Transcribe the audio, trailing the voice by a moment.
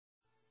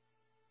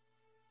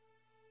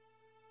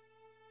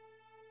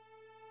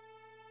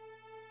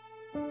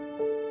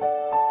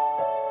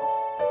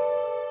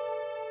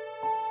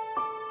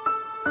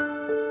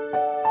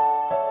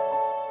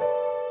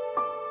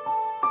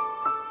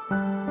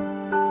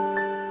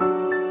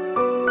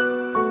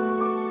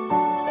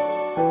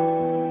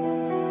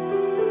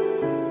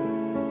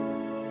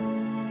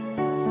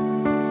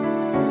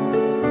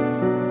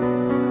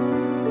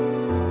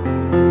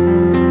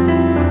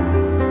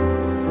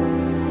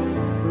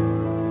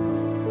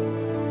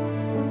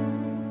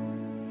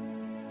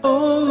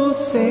Oh,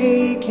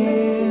 say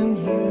can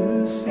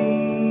you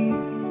see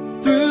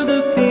through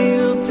the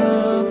fields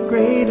of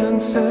great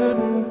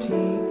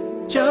uncertainty,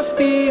 just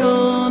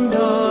beyond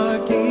our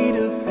gate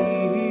of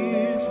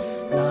fears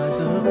lies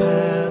a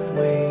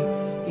pathway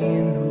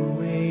in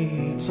the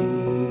waiting.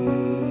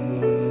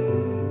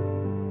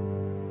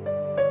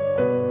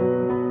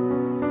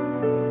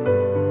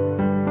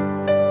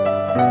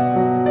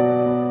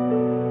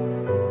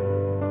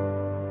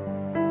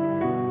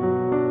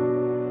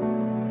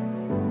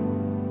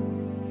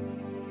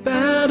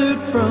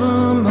 Battered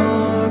from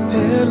our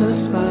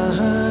perilous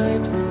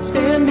fight,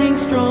 standing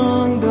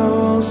strong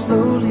though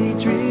slowly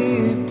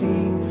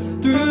drifting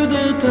through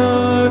the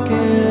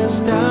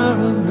darkest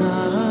hour of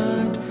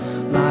night,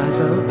 lies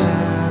a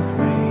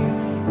pathway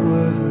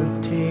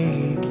worth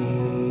taking.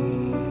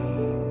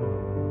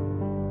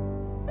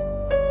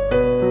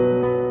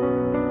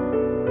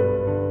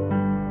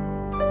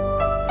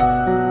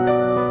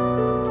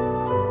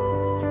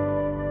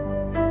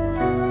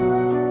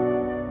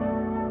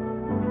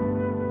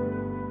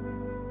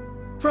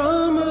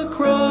 From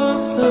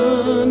across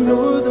a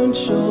northern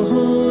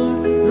shore,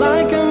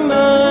 like a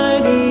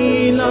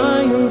mighty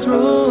lion's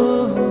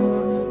roar,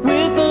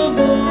 with a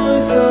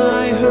voice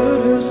I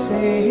heard her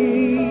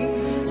say,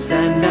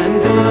 stand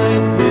and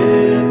fight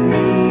with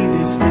me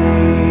this day.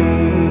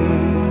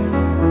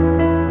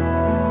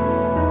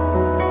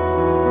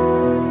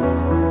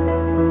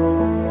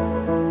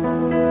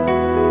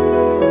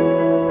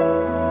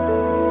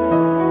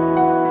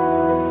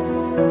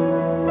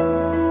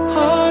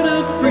 Heart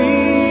of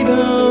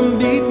freedom,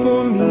 beat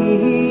for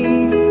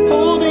me,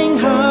 holding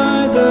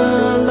high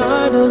the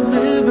light of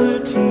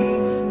liberty,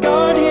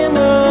 guardian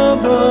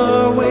of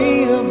our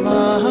way of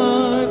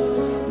life,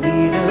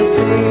 lead us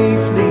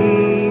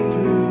safely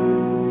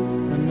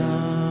through the night.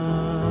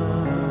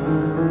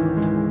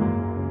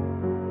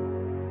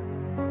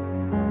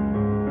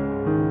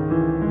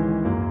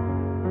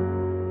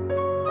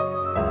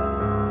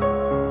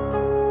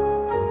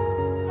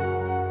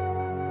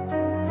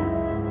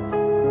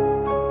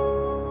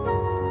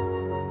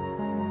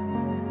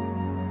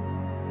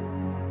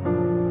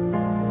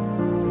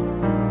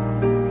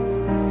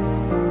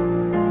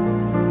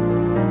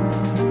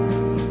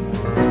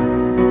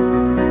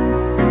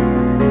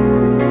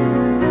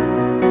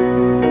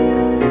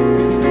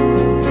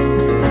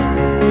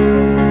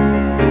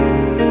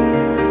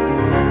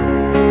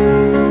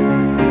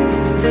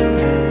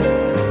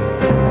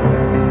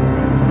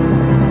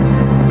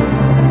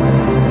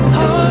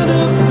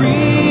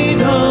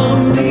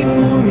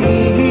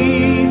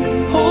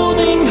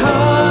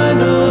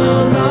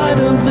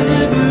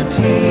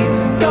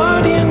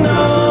 Guardian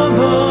of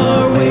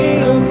our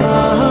way of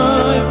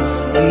life,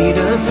 lead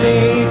us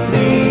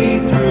safely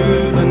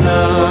through the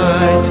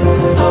night.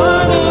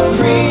 Heart of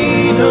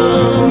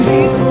freedom,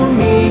 beat for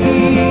me,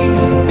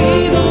 be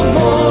the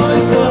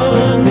voice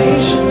our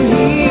nation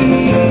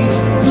heeds,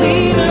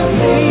 lead us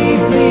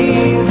safely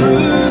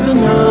through the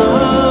night,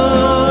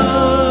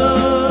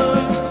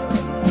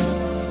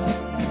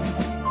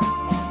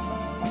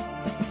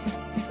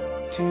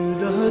 to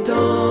the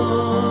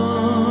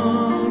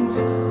dawn's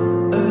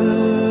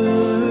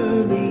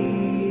early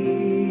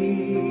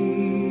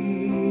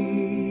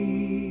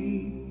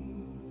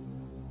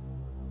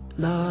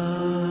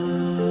light.